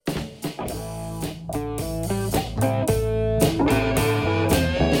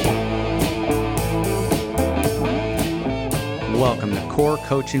Core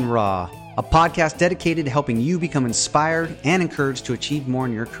Coaching Raw, a podcast dedicated to helping you become inspired and encouraged to achieve more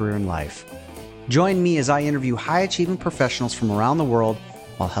in your career and life. Join me as I interview high-achieving professionals from around the world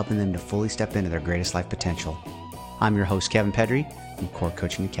while helping them to fully step into their greatest life potential. I'm your host, Kevin Pedry from Core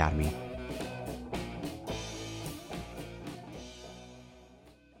Coaching Academy.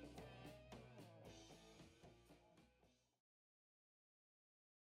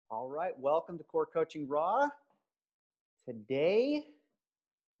 All right, welcome to Core Coaching Raw. Today,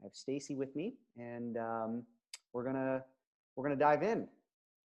 I have Stacy with me, and we're gonna dive in.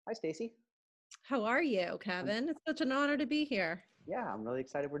 Hi, Stacy. How are you, Kevin? It's such an honor to be here. Yeah, I'm really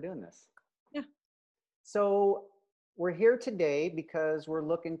excited we're doing this. Yeah. So we're here today because we're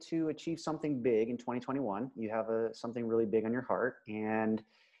looking to achieve something big in 2021. You have something really big on your heart, and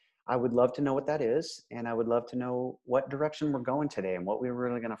I would love to know what that is, and I would love to know what direction we're going today and what we're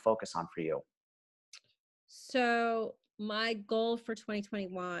really going to focus on for you. So my goal for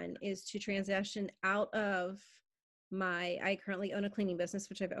 2021 is to transition out of I currently own a cleaning business,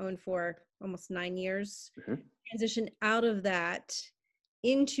 which I've owned for almost 9 years, transition out of that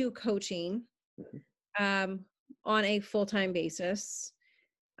into coaching on a full-time basis.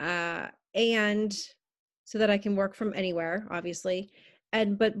 And so that I can work from anywhere, obviously.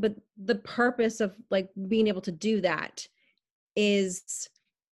 But the purpose of like being able to do that is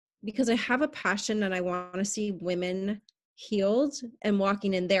because I have a passion and I want to see women healed and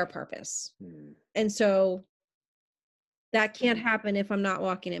walking in their purpose. And so that can't happen if I'm not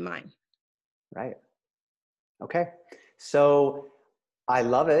walking in mine. Right. Okay. So I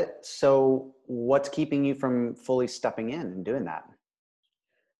love it. So what's keeping you from fully stepping in and doing that?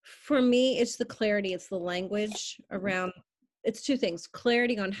 For me, it's the clarity. It's the language around, it's two things: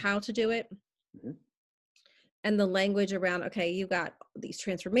 clarity on how to do it, and the language around, okay, you got these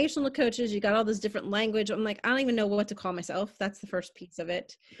transformational coaches, you got all this different language. I'm like, I don't even know what to call myself. That's the first piece of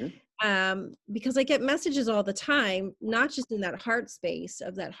it. Because I get messages all the time, not just in that heart space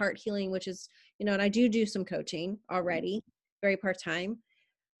of that heart healing, which is, and I do some coaching already, very part-time.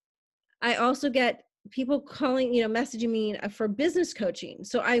 I also get people calling, messaging me for business coaching.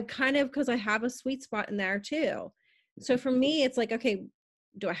 So I kind of, because I have a sweet spot in there too. So for me, it's like, okay,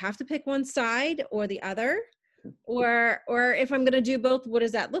 do I have to pick one side or the other? Or if I'm going to do both, what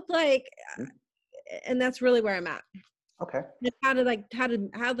does that look like? And that's really where I'm at. Okay. How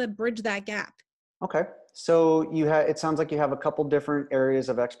to bridge that gap. Okay. So it sounds like you have a couple different areas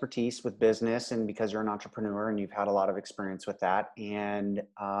of expertise with business, and because you're an entrepreneur and you've had a lot of experience with that, and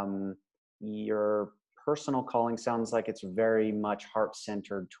your personal calling sounds like it's very much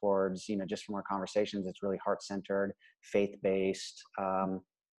heart-centered towards, just from our conversations, it's really heart-centered, faith-based.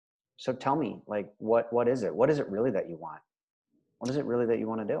 So tell me, like, what is it? What is it really that you want? What is it really that you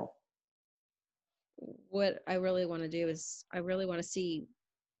want to do? What I really want to do is I want to see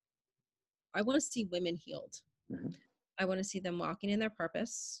women healed. I want to see them walking in their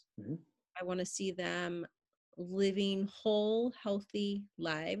purpose. I want to see them living whole, healthy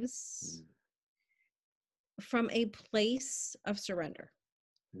lives from a place of surrender.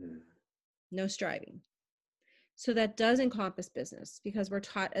 No striving. So that does encompass business, because we're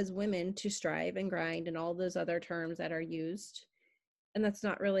taught as women to strive and grind and all those other terms that are used. And that's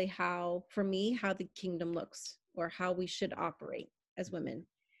not really how the kingdom looks or how we should operate as women.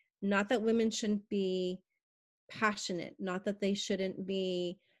 Not that women shouldn't be passionate, not that they shouldn't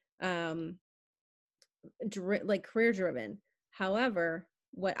be like career driven. However,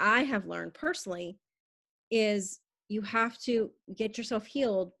 what I have learned personally is you have to get yourself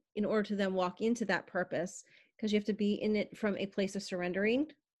healed in order to then walk into that purpose, because you have to be in it from a place of surrendering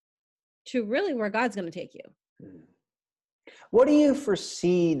to really where God's going to take you. What do you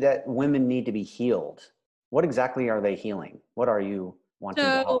foresee that women need to be healed? What exactly are they healing? What are you wanting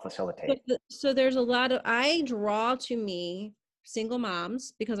to help facilitate? So there's a lot of, I draw to me single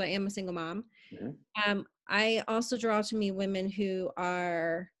moms because I am a single mom. I also draw to me women who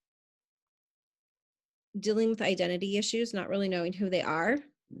are dealing with identity issues, not really knowing who they are.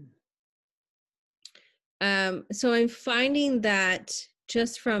 So I'm finding that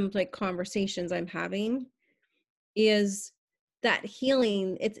just from like conversations I'm having is that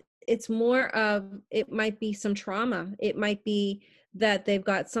healing, it's more of, it might be some trauma. It might be that they've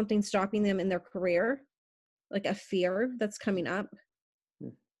got something stopping them in their career, like a fear that's coming up.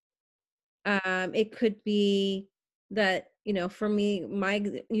 It could be that, for me,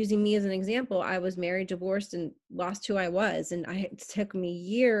 using me as an example, I was married, divorced, and lost who I was. And it took me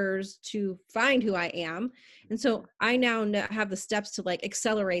years to find who I am. And so I now have the steps to like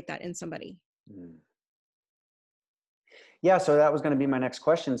accelerate that in somebody. Yeah. So that was going to be my next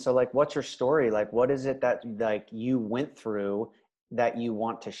question. So like, what's your story? Like, what is it that like you went through that you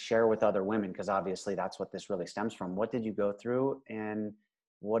want to share with other women? Because obviously that's what this really stems from. What did you go through, and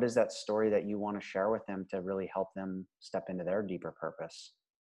what is that story that you want to share with them to really help them step into their deeper purpose?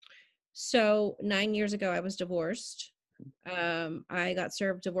 So 9 years ago, I was divorced. I got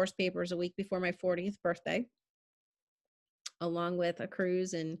served divorce papers a week before my 40th birthday, along with a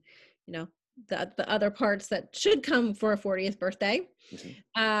cruise and, you know, the other parts that should come for a 40th birthday.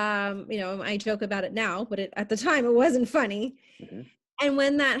 Mm-hmm. I joke about it now, but at the time it wasn't funny. Mm-hmm. And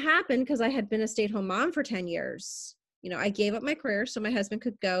when that happened, because I had been a stay-at-home mom for 10 years, I gave up my career so my husband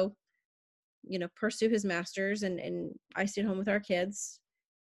could go, pursue his master's, and I stayed home with our kids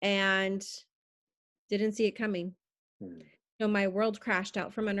and didn't see it coming. Mm-hmm. My world crashed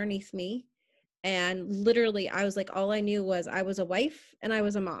out from underneath me. And literally, I was like, all I knew was I was a wife and I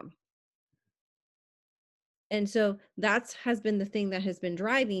was a mom. And so that's has been the thing that has been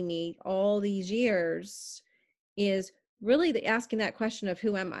driving me all these years, is really asking that question of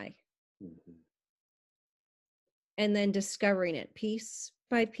who am I? Mm-hmm. And then discovering it piece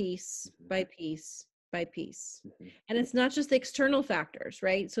by piece Mm-hmm. by piece by piece. Mm-hmm. And it's not just the external factors,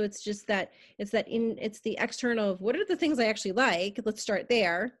 right? So it's just that it's the external of what are the things I actually like. Let's start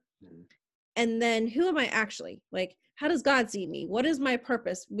there. Mm-hmm. And then who am I actually? Like, how does God see me? What is my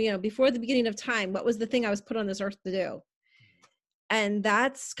purpose? Before the beginning of time, what was the thing I was put on this earth to do? And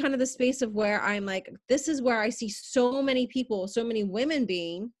that's kind of the space of where I'm like, this is where I see so many people, so many women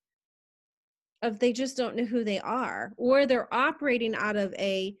being, of they just don't know who they are, or they're operating out of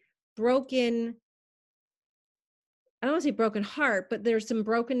a broken, I don't want to say broken heart, but there's some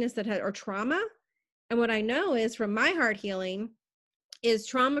brokenness or trauma. And what I know is from my heart healing is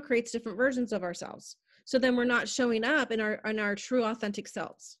trauma creates different versions of ourselves. So then we're not showing up in our true authentic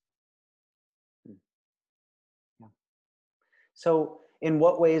selves. Yeah. So in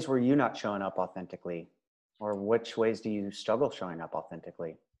what ways were you not showing up authentically, or which ways do you struggle showing up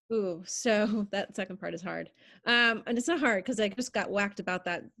authentically? Ooh, so that second part is hard. And it's not hard because I just got whacked about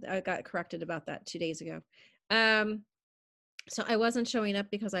that. I got corrected about that 2 days ago. So I wasn't showing up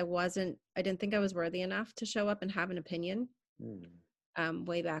because I didn't think I was worthy enough to show up and have an opinion,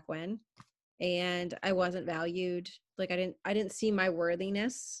 way back when. And I wasn't valued. Like I didn't see my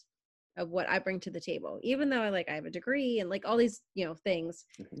worthiness of what I bring to the table, even though I have a degree and like all these, things,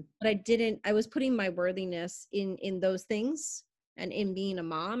 Mm-hmm. but I was putting my worthiness in those things and in being a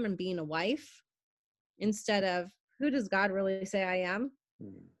mom and being a wife, instead of who does God really say I am,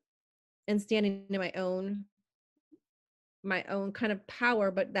 Mm-hmm. and standing in my own kind of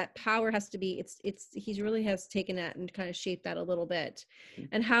power. But that power has to be, he really has taken that and kind of shaped that a little bit.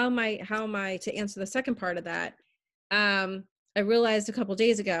 And how am I to answer the second part of that? I realized a couple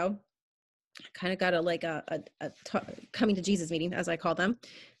days ago, I kind of got coming to Jesus meeting, as I call them.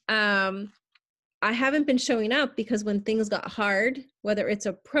 I haven't been showing up because when things got hard, whether it's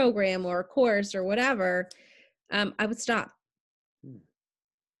a program or a course or whatever, I would stop.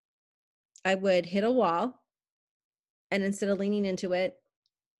 I would hit a wall, and instead of leaning into it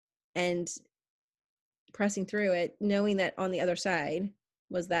and pressing through it, knowing that on the other side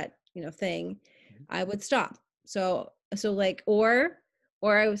was that, thing, I would stop. So like, or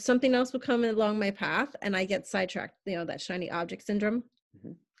something else would come along my path and I get sidetracked, that shiny object syndrome.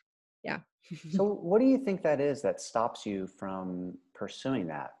 Mm-hmm. Yeah. So what do you think that is that stops you from pursuing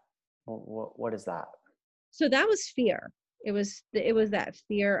that? What is that? So that was fear. It was that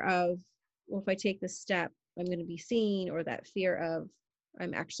fear of, well, if I take this step, I'm going to be seen, or that fear of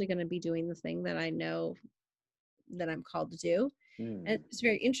I'm actually going to be doing the thing that I know that I'm called to do. And it's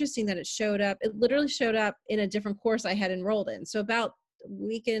very interesting that it literally showed up in a different course I had enrolled in. So about a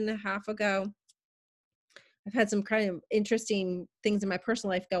week and a half ago, I've had some kind of interesting things in my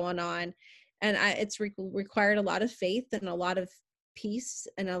personal life going on, and it's required a lot of faith and a lot of peace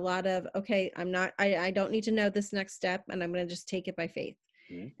and a lot of, okay, I don't need to know this next step, and I'm going to just take it by faith.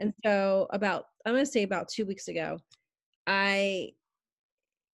 Mm-hmm. And so I'm going to say about 2 weeks ago, I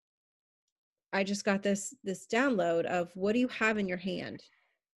just got this download of, what do you have in your hand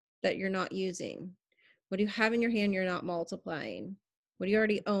that you're not using? What do you have in your hand you're not multiplying? What do you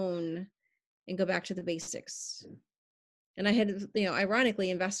already own? And go back to the basics. Mm-hmm. And I had, ironically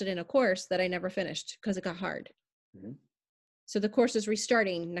invested in a course that I never finished because it got hard. Mm-hmm. So the course is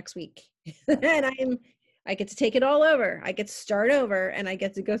restarting next week. And I get to take it all over. I get to start over, and I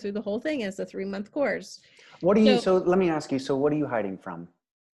get to go through the whole thing. And it's a 3-month course. So let me ask you, so what are you hiding from?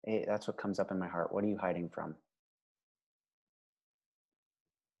 That's what comes up in my heart. What are you hiding from?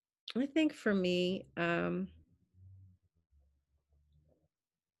 I think for me,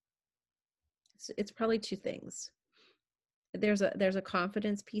 it's probably two things. There's a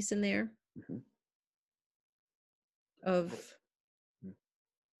confidence piece in there Mm-hmm. of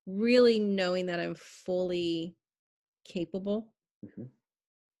really knowing that I'm fully capable. Mm-hmm.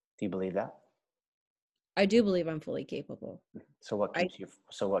 Do you believe that? I do believe I'm fully capable. So what I keeps you?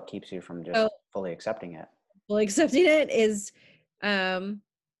 So what keeps you from just so fully accepting it? fully accepting it is, um,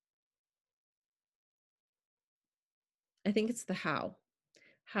 I think it's the how.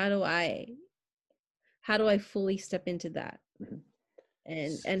 How do I how do I fully step into that,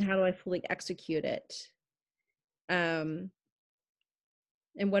 Mm-hmm. and how do I fully execute it? Um,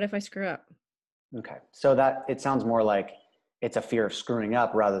 and what if I screw up? Okay. So that it sounds more like it's a fear of screwing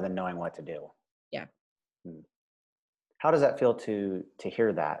up rather than knowing what to do. Yeah. Hmm. How does that feel to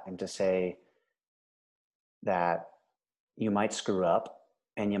hear that and to say that you might screw up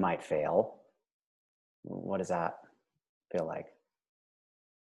and you might fail? What does that feel like?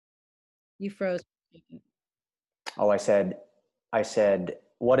 You froze. Oh, I said,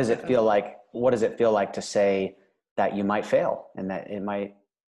 what does it Uh-oh. feel like? What does it feel like to say that you might fail and that it might,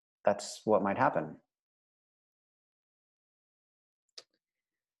 that's what might happen?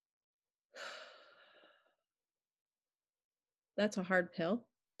 That's a hard pill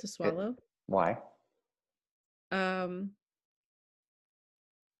to It, swallow. why? Um,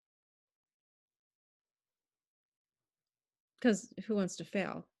 because who wants to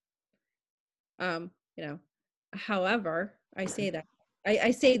fail? You know, however, I say Mhm. that.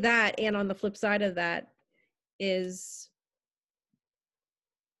 I say that, and on the flip side of that is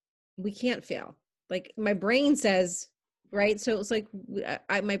we can't fail. Like my brain says, right? So it's like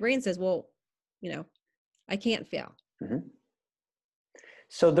my brain says, well, you know, I can't fail. Mhm.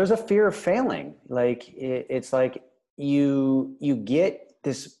 So there's a fear of failing. Like it's like you get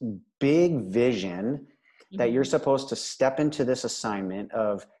this big vision that you're Mhm. supposed to step into this assignment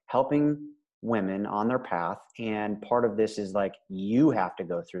of helping women on their path, and part of this is like you have to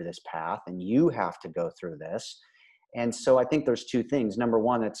go through this path and you have to go through this. And so I think there's two things. Number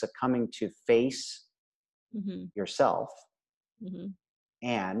one, it's a coming to face Mhm. yourself, Mhm.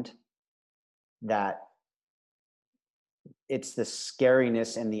 and that it's the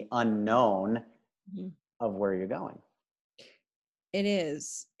scariness and the unknown Mhm. of where you're going. It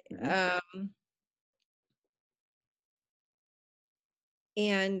is. Mhm. Um,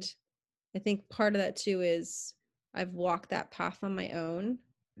 and I think part of that too is I've walked that path on my own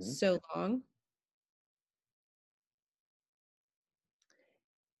Mhm. so long,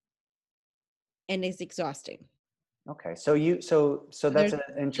 and it's exhausting. Okay, so that's There's an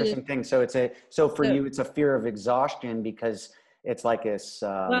to interesting thing. So for the you, it's a fear of exhaustion because it's like this.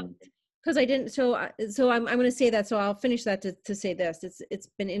 well, because I didn't. So I'm going to say that. So I'll finish that to say this. It's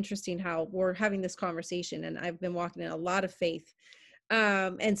been interesting how we're having this conversation, and I've been walking in a lot of faith,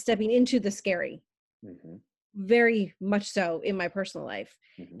 and stepping into the scary, Mhm, very much so in my personal life,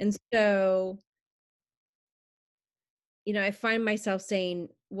 mhm, and so I find myself saying,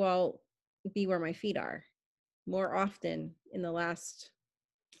 "Well, be where my feet are," more often in the last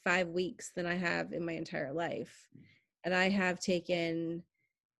 5 weeks than I have in my entire life, and I have taken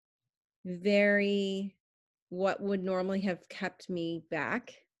very what would normally have kept me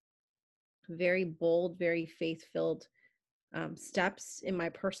back, very bold, very faith filled steps in my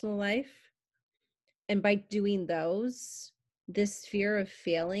personal life. And by doing those, this fear of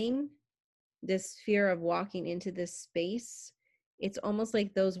failing, this fear of walking into this space, it's almost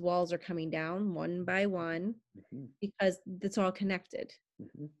like those walls are coming down one by one mhm, because it's all connected.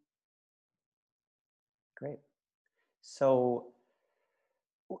 mhm. Great. So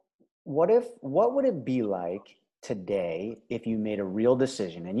what would it be like today if you made a real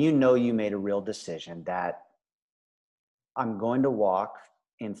decision, and you made a real decision that I'm going to walk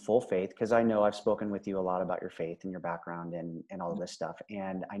in full faith, because I know I've spoken with you a lot about your faith and your background and all of this stuff.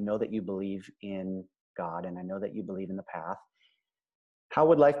 And I know that you believe in God, and I know that you believe in the path. How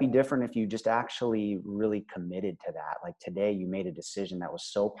would life be different if you just actually really committed to that? Like today, you made a decision that was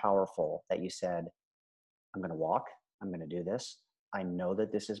so powerful that you said, I'm going to walk, I'm going to do this. I know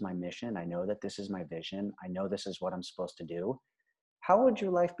that this is my mission. I know that this is my vision. I know this is what I'm supposed to do. How would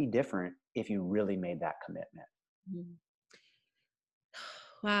your life be different if you really made that commitment? Mhm.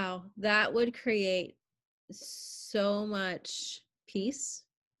 Wow, that would create so much peace.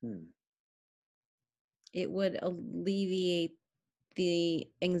 Hmm. It would alleviate the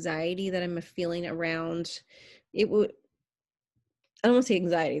anxiety that I'm feeling around it. Would I don't want to say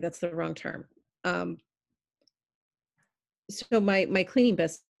anxiety, that's the wrong term. Um, so my cleaning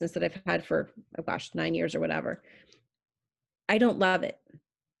business that I've had for, oh gosh, 9 years or whatever, I don't love it.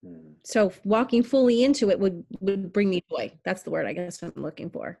 Hmm. So walking fully into it would bring me joy. That's the word I guess I'm looking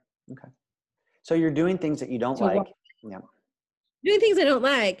for. Okay. So you're doing things that you don't So like. Yeah. doing things I don't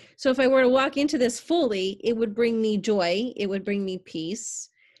like. So if I were to walk into this fully, it would bring me joy. It would bring me peace.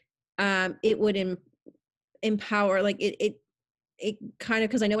 it would empower, like it kind of,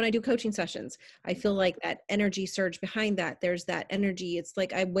 because I know when I do coaching sessions, I feel like that energy surge behind that. There's that energy. It's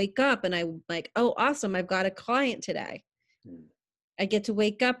like I wake up and I'm like, oh, awesome, I've got a client today. Mm. I get to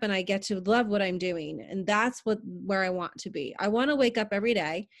wake up and I get to love what I'm doing. And that's where I want to be. I want to wake up every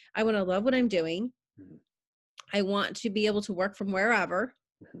day. I want to love what I'm doing. Mhm. I want to be able to work from wherever.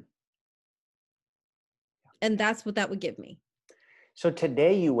 Mhm. And that's what that would give me. So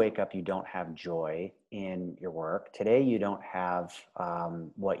today you wake up, you don't have joy in your work. Today you don't have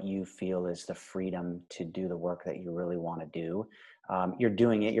what you feel is the freedom to do the work that you really want to do. You're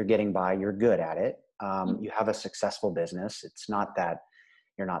doing it, you're getting by, you're good at it. You have a successful business. It's not that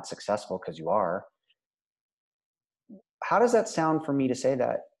you're not successful, because you are. How does that sound for me to say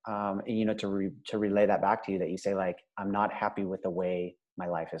that, to relay that back to you, that you say, like, I'm not happy with the way my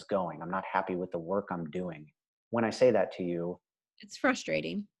life is going. I'm not happy with the work I'm doing. When I say that to you, It's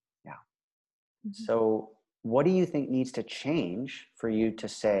frustrating. yeah. Mhm. So what do you think needs to change for you to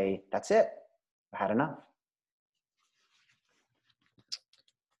say, that's it, I had enough?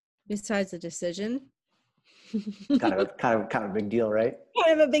 Besides the decision. Kind of a big deal, right?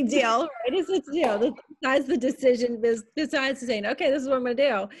 Kind of a big deal, right? It's besides the decision, besides saying, okay, this is what I'm going to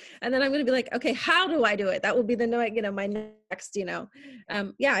do. And then I'm going to be like, okay, how do I do it? That will be my next,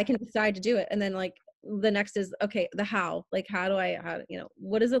 yeah, I can decide to do it. And then like the next is, okay, the how, like,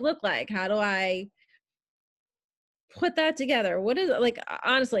 what does it look like? How do I put that together? What is it like?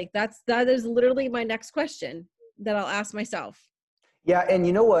 Honestly, that is literally my next question that I'll ask myself. Yeah, and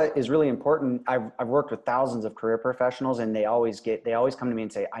you know what is really important? I've worked with thousands of career professionals, and they always come to me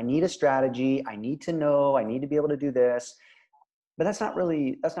and say, I need a strategy, I need to know, I need to be able to do this. But that's not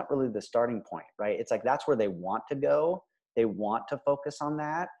really the starting point, right? It's like that's where they want to go. They want to focus on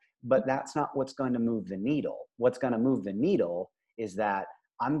that, but that's not what's going to move the needle. What's going to move the needle is that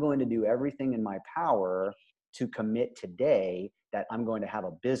I'm going to do everything in my power to commit today that I'm going to have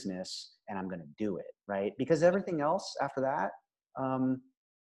a business and I'm going to do it, right? Because everything else after that, um,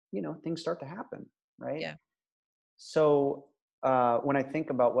 things start to happen, right? Yeah. So when I think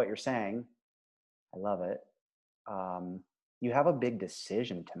about what you're saying, I love it. Um, you have a big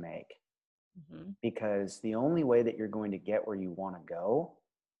decision to make, Mhm. because the only way that you're going to get where you want to go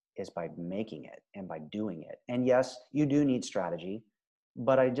is by making it and by doing it. And yes, you do need strategy,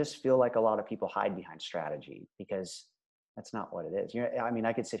 but I just feel like a lot of people hide behind strategy, because that's not what it is. I mean,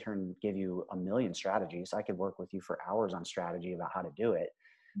 I could sit here and give you a million strategies. I could work with you for hours on strategy about how to do it,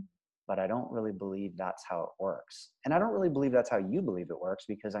 but I don't really believe that's how it works. And I don't really believe that's how you believe it works,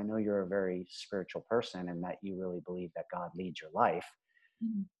 because I know you're a very spiritual person and that you really believe that God leads your life.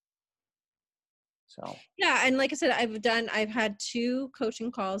 Mhm. So, Yeah, and like I said, I've had 2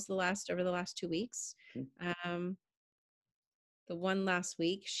 coaching calls over the last 2 weeks. mhm. Um, the one last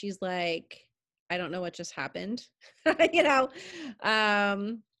week, she's like, I don't know what just happened, you know,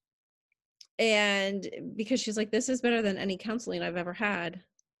 um, and because she's like, this is better than any counseling I've ever had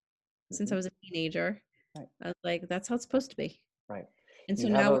since I Mhm. was a teenager. Right, I was like, that's how it's supposed to be. right. And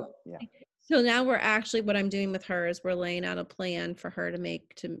You have yeah. so now we're actually, what I'm doing with her is we're laying out a plan for her to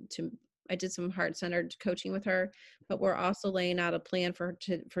make to I did some heart-centered coaching with her, but we're also laying out a plan for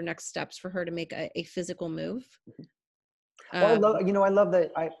next steps for her to make a physical move. Well, Um, I love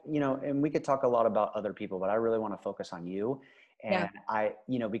that. And we could talk a lot about other people, but I really want to focus on you. yeah,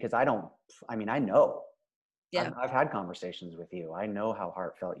 And because I don't, I mean, I know yeah. I've had conversations with you. I know how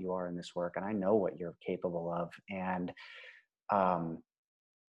heartfelt you are in this work, and I know what you're capable of. And um,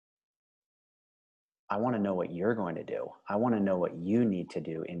 I want to know what you're going to do. I want to know what you need to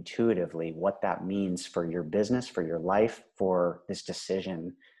do intuitively, what that means for your business, for your life, for this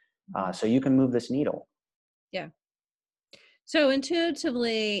decision, Mhm. so you can move this needle. Yeah. So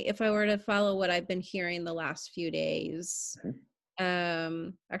intuitively, if I were to follow what I've been hearing the last few days,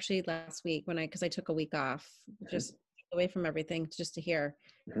 Mhm. actually last week because I took a week off, Mhm. just away from everything just to hear.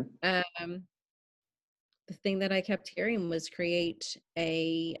 Mhm. Um, the thing that I kept hearing was create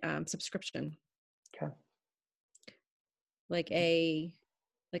a subscription, Okay. like a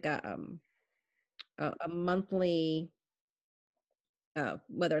monthly,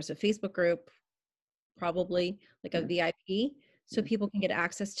 whether it's a Facebook group, probably like a Mhm. VIP, so Mhm. people can get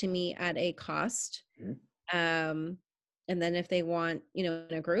access to me at a cost. Mhm. Um, and then if they want, in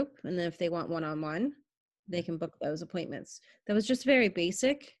a group, and then if they want one-on-one, they can book those appointments. That was just very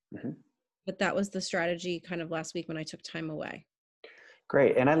basic, Mhm. but that was the strategy kind of last week when I took time away.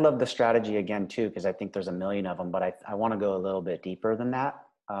 Great. And I love the strategy again, too, because I think there's a million of them, but I want to go a little bit deeper than that,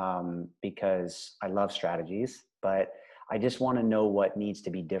 because I love strategies, but I just want to know what needs to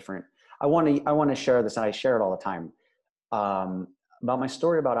be different. I want to share this, and I share it all the time. Um, about my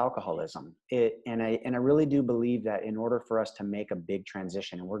story about alcoholism. And I really do believe that in order for us to make a big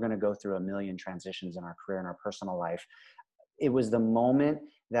transition, and we're going to go through a million transitions in our career and our personal life, it was the moment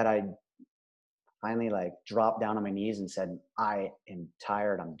that I finally like dropped down on my knees and said, I am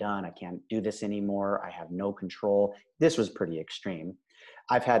tired. I'm done. I can't do this anymore. I have no control. This was pretty extreme.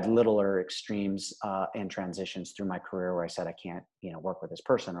 I've had littler extremes and transitions through my career where I said, I can't, work with this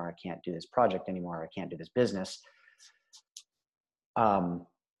person, or I can't do this project anymore, or I can't do this business.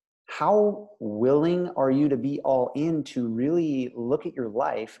 How willing are you to be all in to really look at your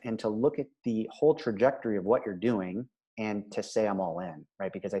life and to look at the whole trajectory of what you're doing and to say, I'm all in,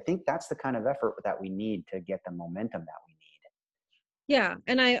 right? Because I think that's the kind of effort that we need to get the momentum that we need. Yeah.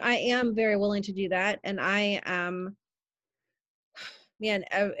 And I am very willing to do that. And I am, man,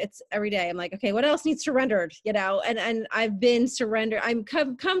 it's every day. I'm like, okay, what else needs surrendered, and I've been surrendered. I'm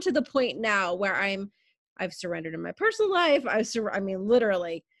come to the point now where I've surrendered in my personal life. I mean,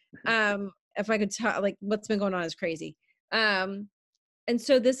 literally, if I could tell, like what's been going on is crazy. And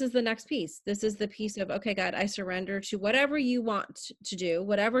so this is the next piece. This is the piece of, okay, God, I surrender to whatever you want to do,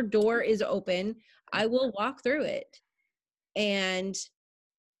 whatever door is open, I will walk through it. And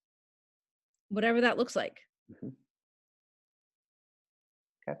whatever that looks like. Mm-hmm.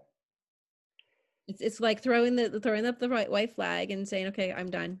 Okay. It's like throwing up the white flag and saying, okay,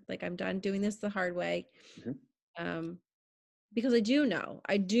 I'm done. Like I'm done doing this the hard way. Mm-hmm. Because I do know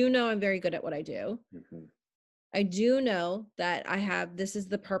I'm very good at what I do. Mm-hmm. I do know that this is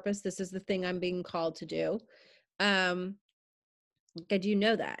the purpose. This is the thing I'm being called to do. I do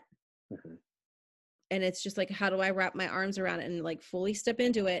know that. Mm-hmm. And it's just like, how do I wrap my arms around it and like fully step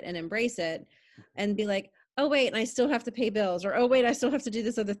into it and embrace it and be like, oh wait, and I still have to pay bills, or oh wait, I still have to do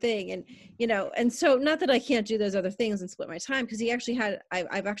this other thing. And, and so not that I can't do those other things and split my time, because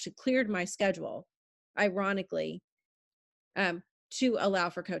I've actually cleared my schedule, ironically, to allow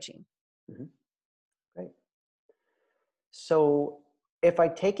for coaching. Mm-hmm. Right. So if I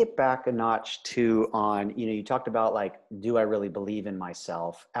take it back a notch you talked about like, do I really believe in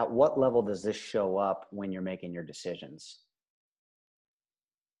myself? At what level does this show up when you're making your decisions?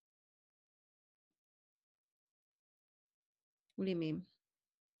 What do you mean?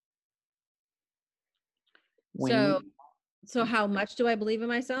 So how much do I believe in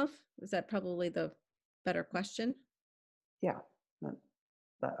myself? Is that probably the better question? Yeah,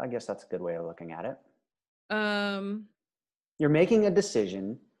 I guess that's a good way of looking at it. You're making a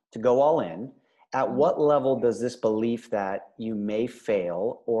decision to go all in. At what level does this belief that you may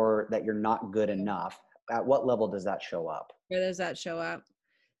fail or that you're not good enough, at what level does that show up? Where does that show up?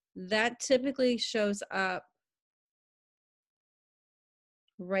 That typically shows up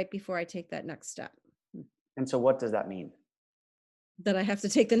right before I take that next step. And so what does that mean? That I have to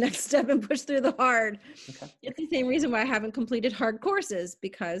take the next step and push through the hard. Okay. It's the same reason why I haven't completed hard courses,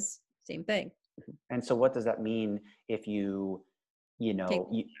 because same thing. And so what does that mean if take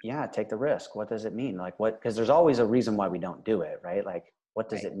the risk? What does it mean? Like because there's always a reason why we don't do it, right? Like, what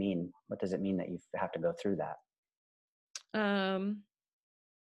does it mean? What does it mean that you have to go through that?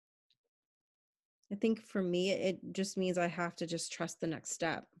 I think for me, it just means I have to just trust the next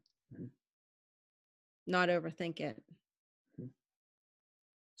step, not overthink it.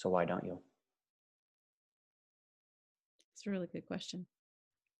 So why don't you? It's a really good question.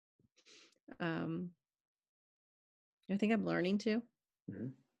 I think I'm learning to. Mm-hmm.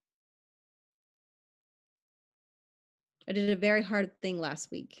 I did a very hard thing last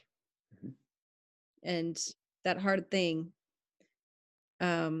week. Mm-hmm. And that hard thing,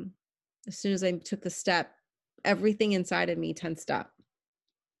 as soon as I took the step, everything inside of me tensed up.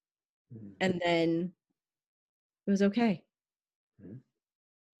 Mm-hmm. And then it was okay.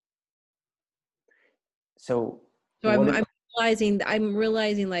 So I'm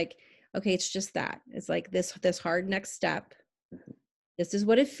realizing like, okay, it's just that. It's like this hard next step. Mm-hmm. This is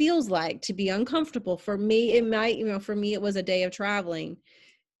what it feels like to be uncomfortable. For me, it might, for me, it was a day of traveling.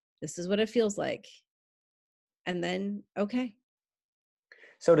 This is what it feels like. And then, okay.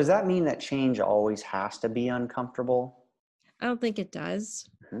 So does that mean that change always has to be uncomfortable? I don't think it does.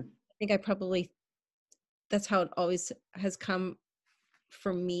 Mm-hmm. I think that's how it always has come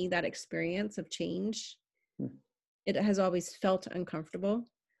for me, that experience of change. Mm-hmm. It has always felt uncomfortable,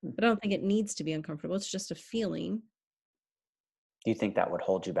 mm-hmm. but I don't think it needs to be uncomfortable. It's just a feeling. Do you think that would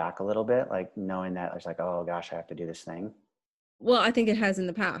hold you back a little bit? Like knowing that it's like, oh gosh, I have to do this thing. Well, I think it has in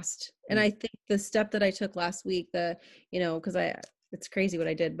the past. And I think the step that I took last week, because it's crazy what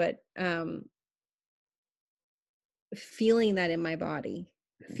I did, but feeling that in my body,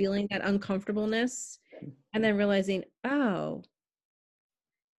 feeling that uncomfortableness, and then realizing, oh,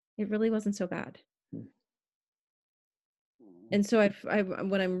 it really wasn't so bad. And so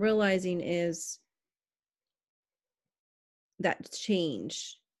what I'm realizing is that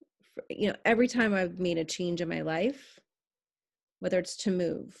change, every time I've made a change in my life, whether it's to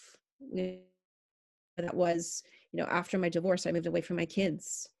move, that was, after my divorce, I moved away from my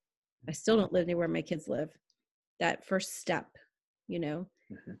kids. I still don't live near where my kids live. That first step,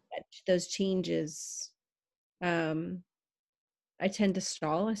 those changes, I tend to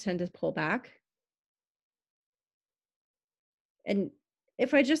stall. I tend to pull back. And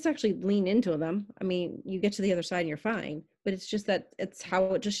if I just actually lean into them, I mean, you get to the other side and you're fine. But it's just that it's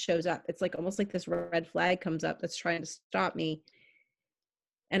how it just shows up. It's like almost like this red flag comes up that's trying to stop me.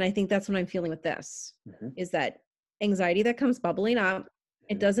 And I think that's what I'm feeling with this, is that anxiety that comes bubbling up.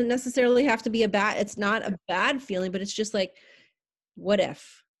 It doesn't necessarily have to be it's not a bad feeling, but it's just like, what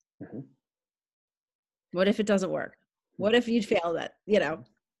if? What if it doesn't work? What if you'd fail that,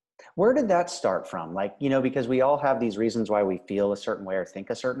 Where did that start from? Like, because we all have these reasons why we feel a certain way or think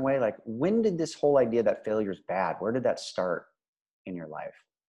a certain way. Like, when did this whole idea that failure is bad, where did that start in your life?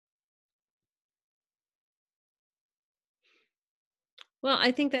 Well,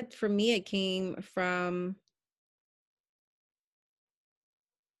 I think that for me, it came from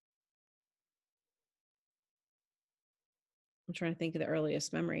I'm trying to think of the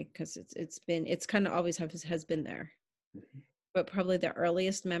earliest memory, because it's kind of always has been there. But probably the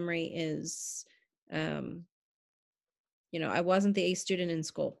earliest memory is, I wasn't the A student in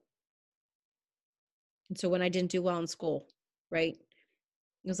school. And so when I didn't do well in school, right,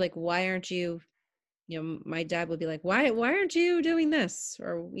 it was like, why aren't you, my dad would be like, why aren't you doing this?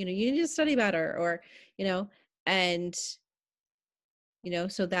 Or, you need to study better, or, and,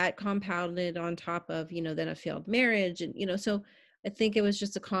 so that compounded on top of, then a failed marriage. And, so I think it was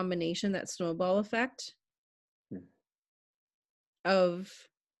just a combination, that snowball effect of,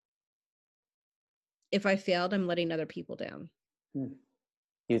 if I failed, I'm letting other people down. Do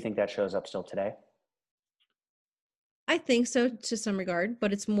you think that shows up still today? I think so, to some regard,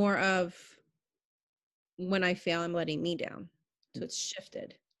 but it's more of, when I fail, I'm letting me down. So it's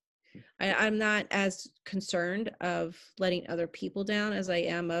shifted. I'm not as concerned of letting other people down as I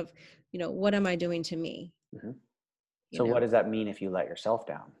am of, what am I doing to me? So what does that mean if you let yourself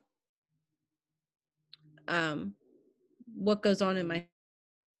down? What goes on in my,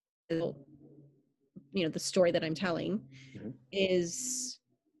 the story that I'm telling is,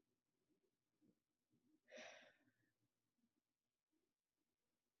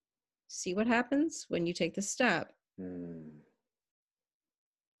 see what happens when you take the step.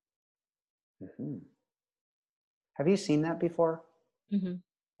 Have you seen that before?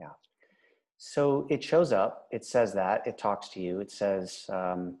 Yeah. So it shows up, it says that, it talks to you, it says,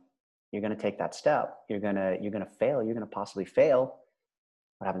 you're going to take that step. You're going to fail. You're going to possibly fail.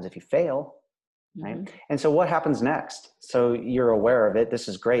 What happens if you fail? Right. And so what happens next? So you're aware of it. This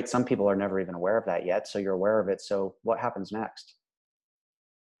is great. Some people are never even aware of that yet. So you're aware of it. So what happens next?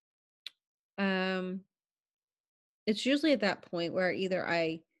 It's usually at that point where either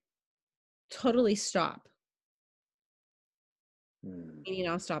I totally stop, meaning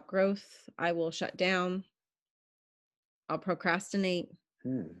I'll stop growth, I will shut down, I'll procrastinate.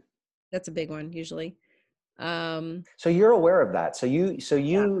 That's a big one usually. So you're aware of that. So you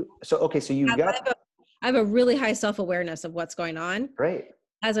I have a really high self-awareness of what's going on. Great.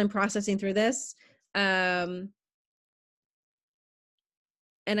 As I'm processing through this.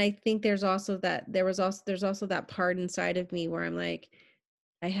 And I think there's also that part inside of me where I'm like,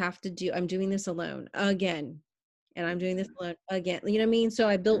 I'm doing this alone again. And I'm doing this alone again. You know what I mean? So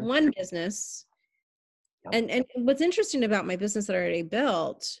I built one business. And what's interesting about my business that I already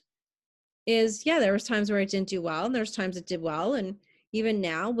built is, there was times where it didn't do well, and there's times it did well. And even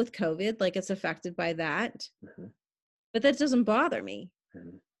now with COVID, like, it's affected by that. But that doesn't bother me.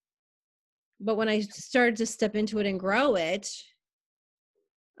 But when I started to step into it and grow it,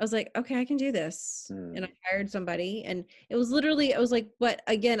 I was like, okay, I can do this. And I hired somebody, and it was literally, I was like, but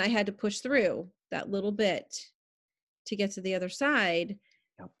again, I had to push through that little bit to get to the other side.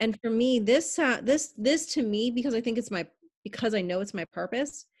 And for me, this to me, because I think because I know it's my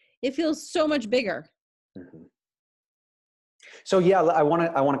purpose, it feels so much bigger. So I want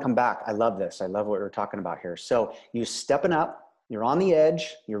to come back. I love this. I love what we're talking about here. So you stepping up, you're on the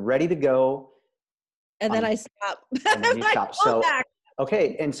edge, you're ready to go. And then I stop. And then you stop. So,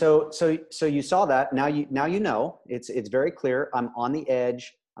 okay. And so you saw that. Now you know, it's very clear. I'm on the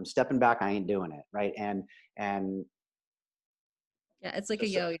edge. I'm stepping back. I ain't doing it. Right. And yeah, it's like a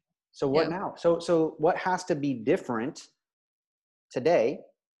yo-yo. So what now? So what has to be different today?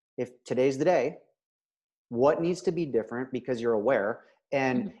 If today's the day, what needs to be different because you're aware?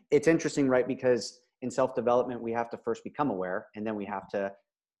 And it's interesting, right? Because in self-development, we have to first become aware, and then we have to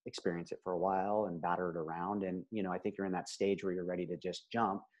experience it for a while and batter it around. And, I think you're in that stage where you're ready to just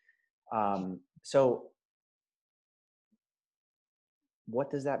jump. So what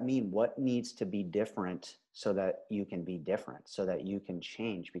does that mean? What needs to be different so that you can be different, so that you can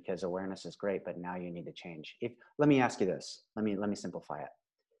change? Because awareness is great, but now you need to change. Let me ask you this. Let me simplify it.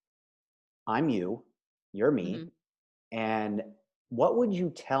 I'm you, you're me. Mm-hmm. And what would you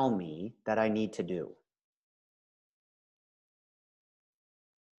tell me that I need to do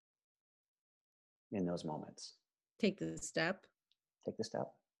in those moments? Take the step. Take the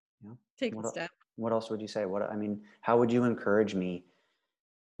step. Yeah. Take the step. What else would you say? How would you encourage me?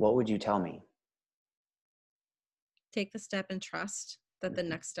 What would you tell me? Take the step and trust that the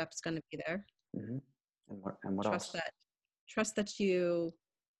next step's going to be there. Mm-hmm. And what else? Trust that you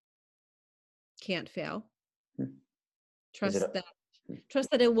can't fail. Hmm.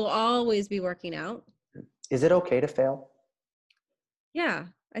 Trust that it will always be working out. Is it okay to fail? Yeah,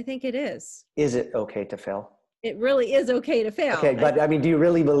 I think it is. Is it okay to fail? It really is okay to fail. Okay, but do you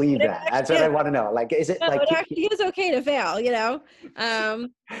really believe that? That's what I want to know. Like, is it like? It actually is okay to fail,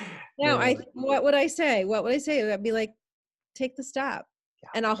 No, what would I say? What would I say? I'd be like, take the step,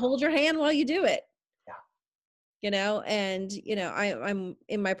 and I'll hold your hand while you do it. Yeah. And I'm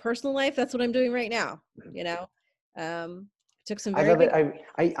in my personal life. That's what I'm doing right now. Took some. I love it.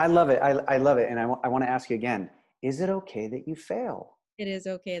 I love it. I love it. And I want to ask you again. Is it okay that you fail? It is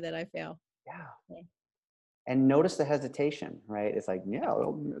okay that I fail. Yeah. And notice the hesitation, right? It's like, yeah,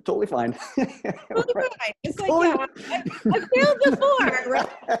 totally fine. Totally fine. It's totally like, I've failed before, right?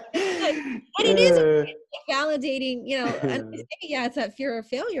 And it is validating, and it's that fear of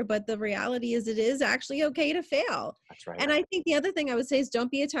failure, but the reality is it is actually okay to fail. That's right. And I think the other thing I would say is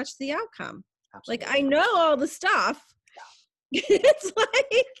don't be attached to the outcome. Absolutely. Like, I know all the stuff. Yeah. It's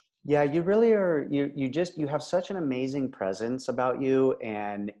like, yeah, you really are. You have such an amazing presence about you,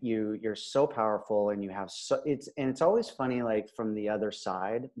 and you're so powerful, and you have it's always funny, like from the other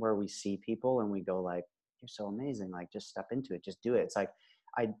side where we see people and we go like, you're so amazing, like just step into it, just do it. It's like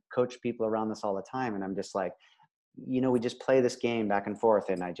I coach people around this all the time, and I'm just like, we just play this game back and forth,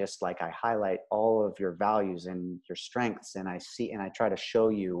 and I just like I highlight all of your values and your strengths, and I try to show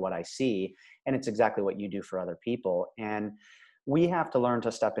you what I see, and it's exactly what you do for other people. And we have to learn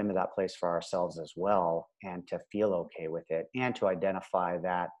to step into that place for ourselves as well, and to feel okay with it, and to identify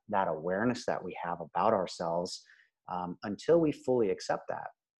that awareness that we have about ourselves, until we fully accept that,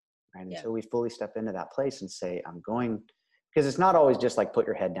 right? Yeah. Until we fully step into that place and say, I'm going, because it's not always just like put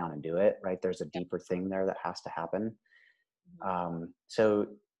your head down and do it, right? There's a deeper thing there that has to happen. So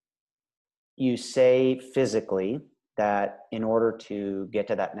you say physically that in order to get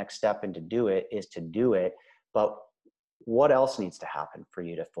to that next step and to do it is to do it, but what else needs to happen for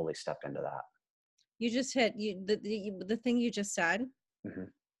you to fully step into that? You just hit the thing you just said. Mm-hmm.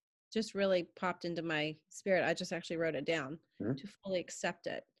 Just really popped into my spirit. I just actually wrote it down. Mm-hmm. To fully accept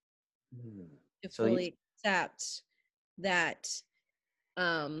it. Mm-hmm. To fully accept that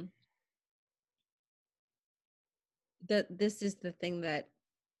that this is the thing that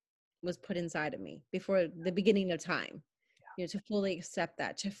was put inside of me before the beginning of time. Yeah. To fully accept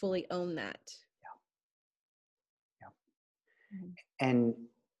that, to fully own that. And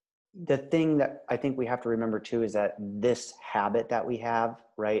the thing that I think we have to remember too is that this habit that we have,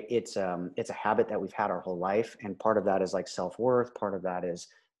 right? It's a habit that we've had our whole life. And part of that is like self-worth. Part of that is,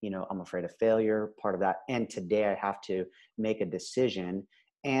 I'm afraid of failure. Part of that. And today I have to make a decision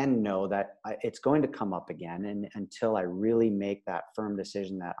and know that it's going to come up again. And until I really make that firm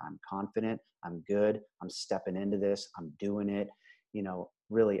decision that I'm confident, I'm good, I'm stepping into this, I'm doing it,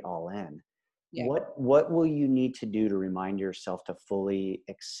 really all in. Yeah. What will you need to do to remind yourself to fully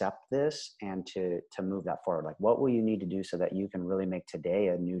accept this and to move that forward? Like, what will you need to do so that you can really make today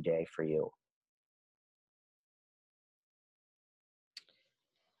a new day for you?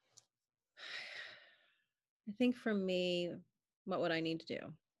 I think for me, what would I need to do?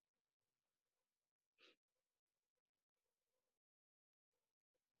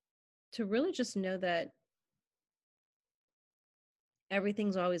 To really just know that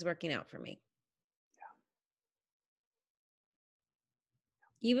everything's always working out for me.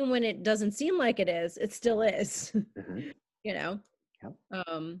 Even when it doesn't seem like it is, it still is. Mm-hmm. Yep.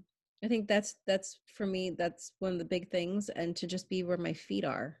 I think that's for me, that's one of the big things, and to just be where my feet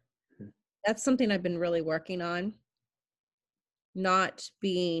are. Mm-hmm. That's something I've been really working on. Not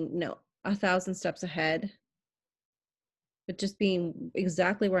being 1,000 steps ahead, but just being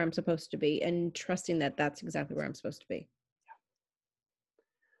exactly where I'm supposed to be and trusting that that's exactly where I'm supposed to be.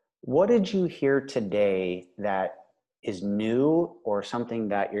 What did you hear today that is new or something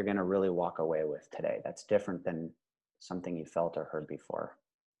that you're going to really walk away with today that's different than something you felt or heard before?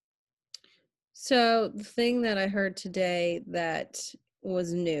 So the thing that I heard today that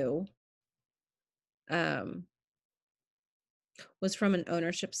was new, um, was from an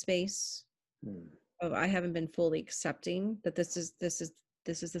ownership space Hmm. of I haven't been fully accepting that this is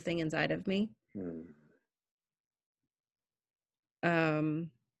the thing inside of me. Hmm.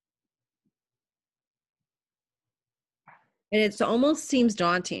 Um, and it almost seems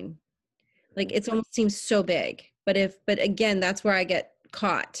daunting. Like Hmm. it almost seems so big. But again, that's where I get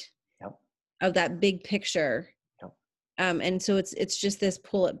caught Yep. of that big picture. Yep. And so it's just this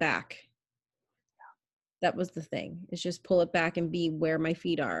pull it back. That was the thing. It's just pull it back and be where my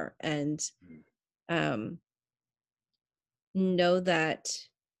feet are and Hmm. um know that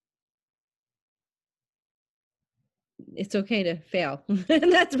it's okay to fail.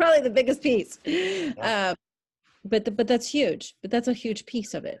 And that's probably the biggest piece. Yeah. Um, but that's huge. But that's a huge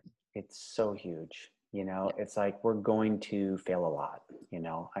piece of it. It's so huge. Yeah. It's like we're going to fail a lot,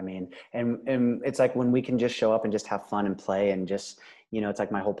 I mean, and it's like when we can just show up and just have fun and play and just, it's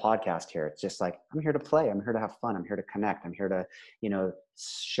like my whole podcast here. It's just like, I'm here to play. I'm here to have fun. I'm here to connect. I'm here to,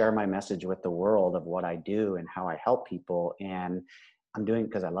 share my message with the world of what I do and how I help people. And I'm doing it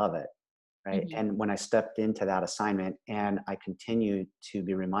because I love it. Right. Mhm. And when I stepped into that assignment and I continue to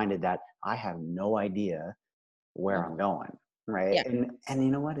be reminded that I have no idea where Mhm. I'm going, right? Yeah. And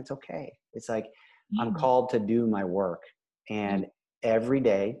you know what? It's okay. It's like I'm Mhm. called to do my work, Mhm. and every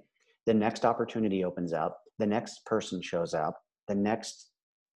day the next opportunity opens up, the next person shows up, the next.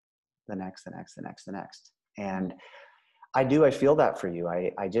 And I feel that for you.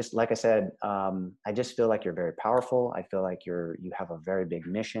 I just, like I said, I just feel like you're very powerful. I feel like you have a very big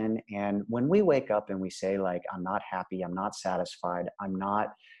mission. And when we wake up and we say like, I'm not happy, I'm not satisfied, I'm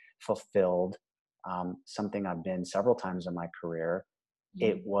not fulfilled, something I've been several times in my career,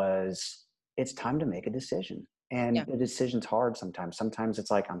 Mhm. it's time to make a decision. And Yeah. the decision's hard sometimes. Sometimes it's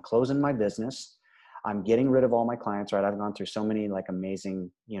like, I'm closing my business. I'm getting rid of all my clients, right? I've gone through so many like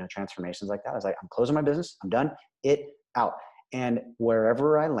amazing, transformations like that. I was like, I'm closing my business. I'm done. It out. And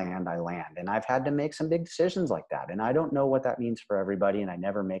wherever I land, I land. And I've had to make some big decisions like that. And I don't know what that means for everybody. And I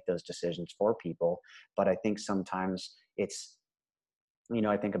never make those decisions for people. But I think sometimes it's,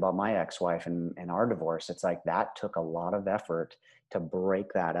 I think about my ex-wife and our divorce. It's like that took a lot of effort to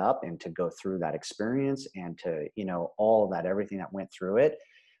break that up and to go through that experience and to, all that, everything that went through it.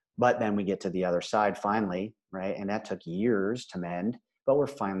 But then we get to the other side finally, right? And that took years to mend, but we're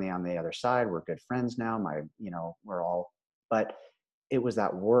finally on the other side. We're good friends now. We're all, but it was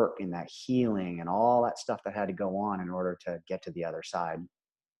that work and that healing and all that stuff that had to go on in order to get to the other side.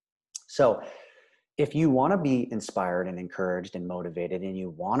 So if you want to be inspired and encouraged and motivated and you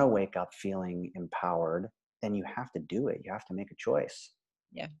want to wake up feeling empowered, then you have to do it. You have to make a choice.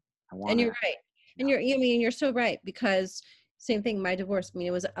 Yeah. I want And to, you're right. yeah, And you're so right because same thing, my divorce, I mean,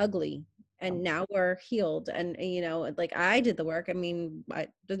 it was ugly yeah, and now we're healed and like I did the work. I mean, it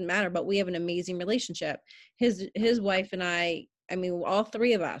doesn't matter, but we have an amazing relationship. His wife and I mean, all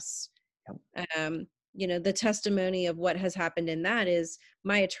three of us, um, the testimony of what has happened in that is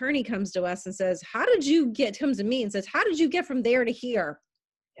my attorney comes to us and says, comes to me and says, how did you get from there to here?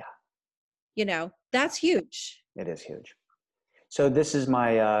 yeah, That's huge. it is huge. So this is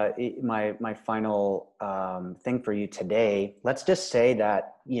my final thing for you today. Let's just say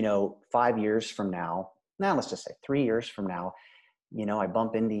that 5 years from now, now let's just say 3 years from now, I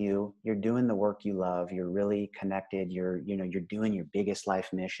bump into you. You're doing the work you love. You're really connected. You're doing your biggest life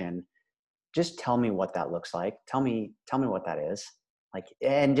mission. Just tell me what that looks like. Tell me what that is. Like,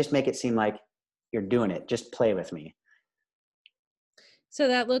 and just make it seem like you're doing it. Just play with me. So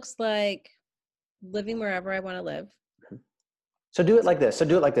that looks like living wherever I want to live. So do it like this.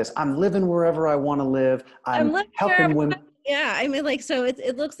 I'm living wherever I want to live. I'm I'm living helping wherever. women. Yeah, I mean, like, so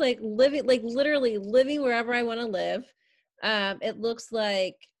it looks like living, like literally living wherever I want to live. It looks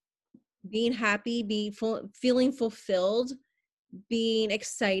like being happy, feeling fulfilled, being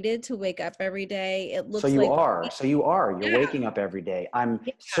excited to wake up every day. It So looks you like, are. So you are. You're yeah, waking up every day. I'm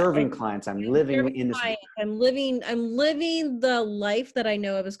yeah, and serving clients. I'm I'm living serving in this. clients. I'm living the life that I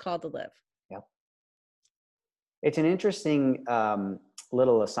know I was called to live. Yep. It's an interesting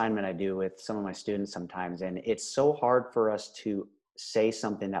little assignment I do with some of my students sometimes, and it's so hard for us to say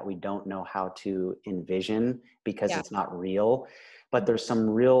something that we don't know how to envision because Yeah. it's not real. But there's some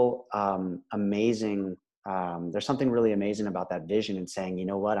real amazing. There's something really amazing about that vision and saying, you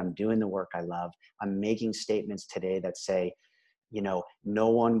know what, I'm doing the work I love. I'm making statements today that say, no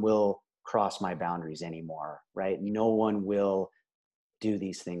one will cross my boundaries anymore, right? No one will do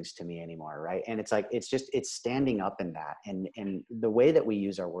these things to me anymore, right? And it's like it's standing up in that, and the way that we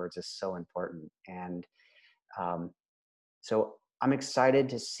use our words is so important. And um, so I'm excited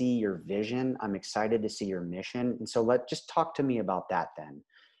to see your vision. I'm excited to see your mission. And so just talk to me about that then.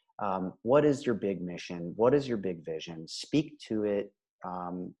 What is your big mission? What is your big vision? Speak to it,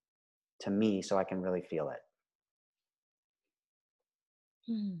 to me, so I can really feel it.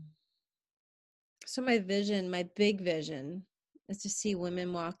 Hmm. So my vision, my big vision, is to see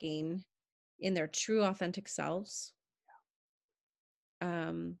women walking in their true authentic selves,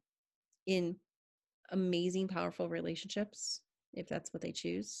 um, in amazing, powerful relationships, if that's what they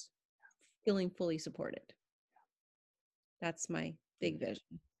choose, feeling fully supported. That's my big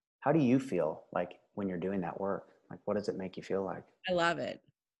vision. How do you feel like when you're doing that work? Like, what does it make you feel like? I love it.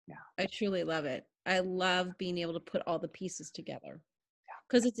 Yeah. I truly love it. I love being able to put all the pieces together,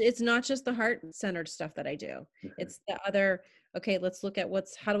 because it's not just the heart centered stuff that I do. Mhm. It's the other, okay, let's look at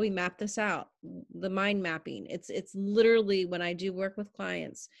how do we map this out? The mind mapping. It's literally, when I do work with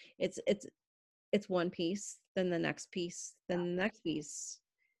clients, it's one piece, then the next piece, then the next piece.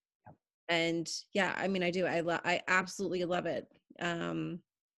 And yeah, I mean, I absolutely love it.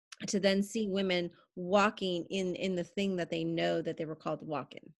 To then see women walking in the thing that they know that they were called to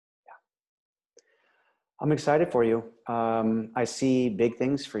walk in. I'm excited for you. I see big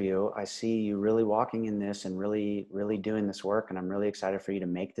things for you. I see you really walking in this and really, really doing this work. And I'm really excited for you to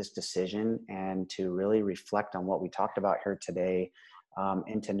make this decision and to really reflect on what we talked about here today,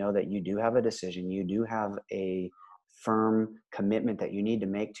 and to know that you do have a decision. You do have a firm commitment that you need to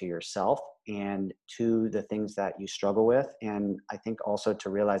make to yourself and to the things that you struggle with. And I think also to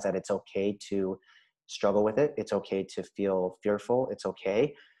realize that it's okay to struggle with it. It's okay to feel fearful. It's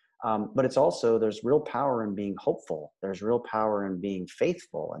okay. But it's also, there's real power in being hopeful. There's real power in being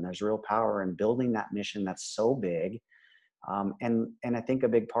faithful, and there's real power in building that mission that's so big. And I think a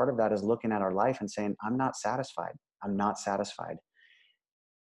big part of that is looking at our life and saying, I'm not satisfied. I'm not satisfied.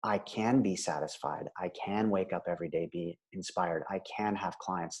 I can be satisfied. I can wake up every day, be inspired. I can have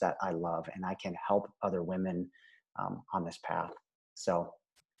clients that I love, and I can help other women on this path. So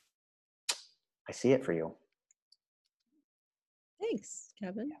I see it for you. Thanks,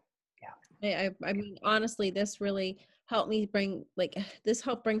 Kevin. Yeah. I mean, honestly, this really helped me bring, like, this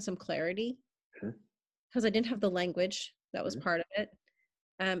helped bring some clarity, Mhm. because I didn't have the language that was Mhm. part of it.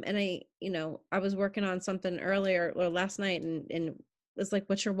 And I was working on something earlier or last night, and it's like,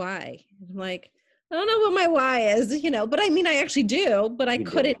 what's your why? I'm like, I don't know what my why is, but I mean, I actually do, but I You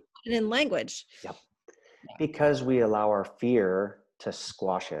couldn't do. put it in language. Yep. Because we allow our fear to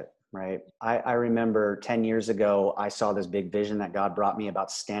squash it, right? I remember 10 years ago, I saw this big vision that God brought me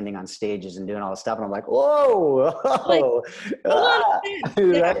about standing on stages and doing all this stuff. And I'm like, whoa, Like, whoa, hold on a ah,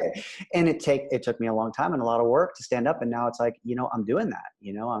 second. Yeah. right? And it took me a long time and a lot of work to stand up. And now it's like, I'm doing that.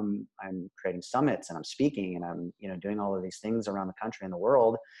 I'm creating summits and I'm speaking and I'm, doing all of these things around the country and the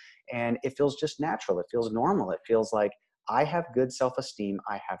world. And it feels just natural. It feels normal. It feels like I have good self-esteem.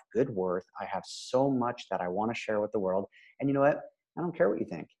 I have good worth. I have so much that I want to share with the world. And you know what? I don't care what you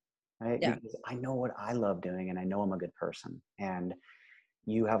think, right? Yeah. Because I know what I love doing and I know I'm a good person. And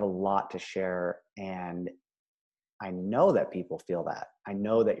you have a lot to share. And I know that people feel that. I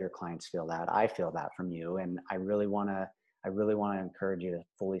know that your clients feel that. I feel that from you. And I really want to encourage you to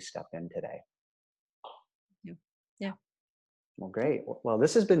fully step in today. Yeah. Yeah. Well, great. Well,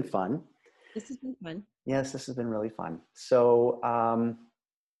 this has been fun. This has been fun. Yes, this has been really fun. So,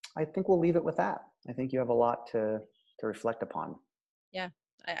 I think we'll leave it with that. I think you have a lot to reflect upon. Yeah.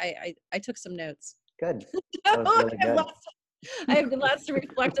 I took some notes. Good. That was I really have good. lots to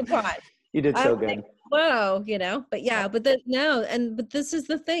reflect upon. You did I'm so like, good. whoa, but yeah, Yep. but but this is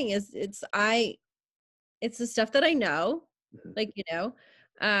the thing, is it's the stuff that I know, Mhm. like,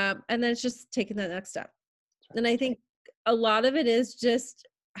 and then it's just taking that next step. That's right. And I think a lot of it is just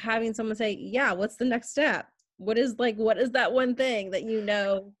having someone say, yeah, what's the next step? What is that one thing that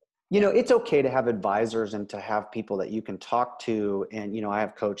Yeah. It's okay to have advisors and to have people that you can talk to. And, I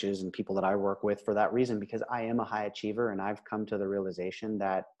have coaches and people that I work with for that reason, because I am a high achiever and I've come to the realization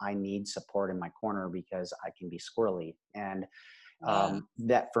that I need support in my corner because I can be squirrely. And Yeah.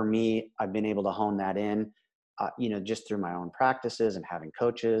 that for me, I've been able to hone that in, just through my own practices and having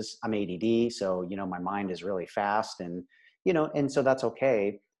coaches. I'm ADD, so, my mind is really fast and so that's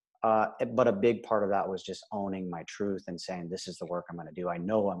okay. But a big part of that was just owning my truth and saying, this is the work I'm going to do. I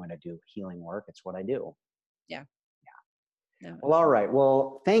know I'm going to do healing work. It's what I do. Yeah. No, Well, all right.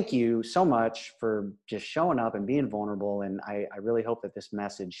 Well, thank you so much for just showing up and being vulnerable. And I really hope that this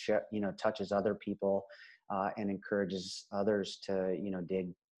message, touches other people and encourages others to,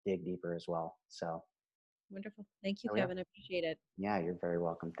 dig deeper as well. So Wonderful. Thank you, Oh, yeah. Kevin. I appreciate it. Yeah, you're very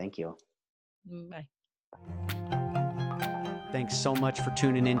welcome. Thank you. Bye. Thanks so much for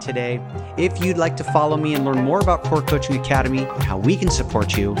tuning in today. If you'd like to follow me and learn more about Core Coaching Academy and how we can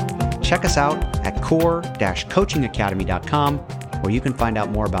support you, check us out at core-coachingacademy.com, where you can find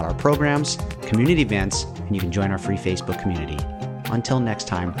out more about our programs, community events, and you can join our free Facebook community. Until next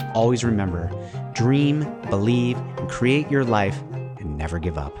time, always remember, dream, believe, and create your life, and never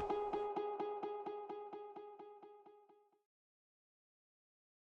give up.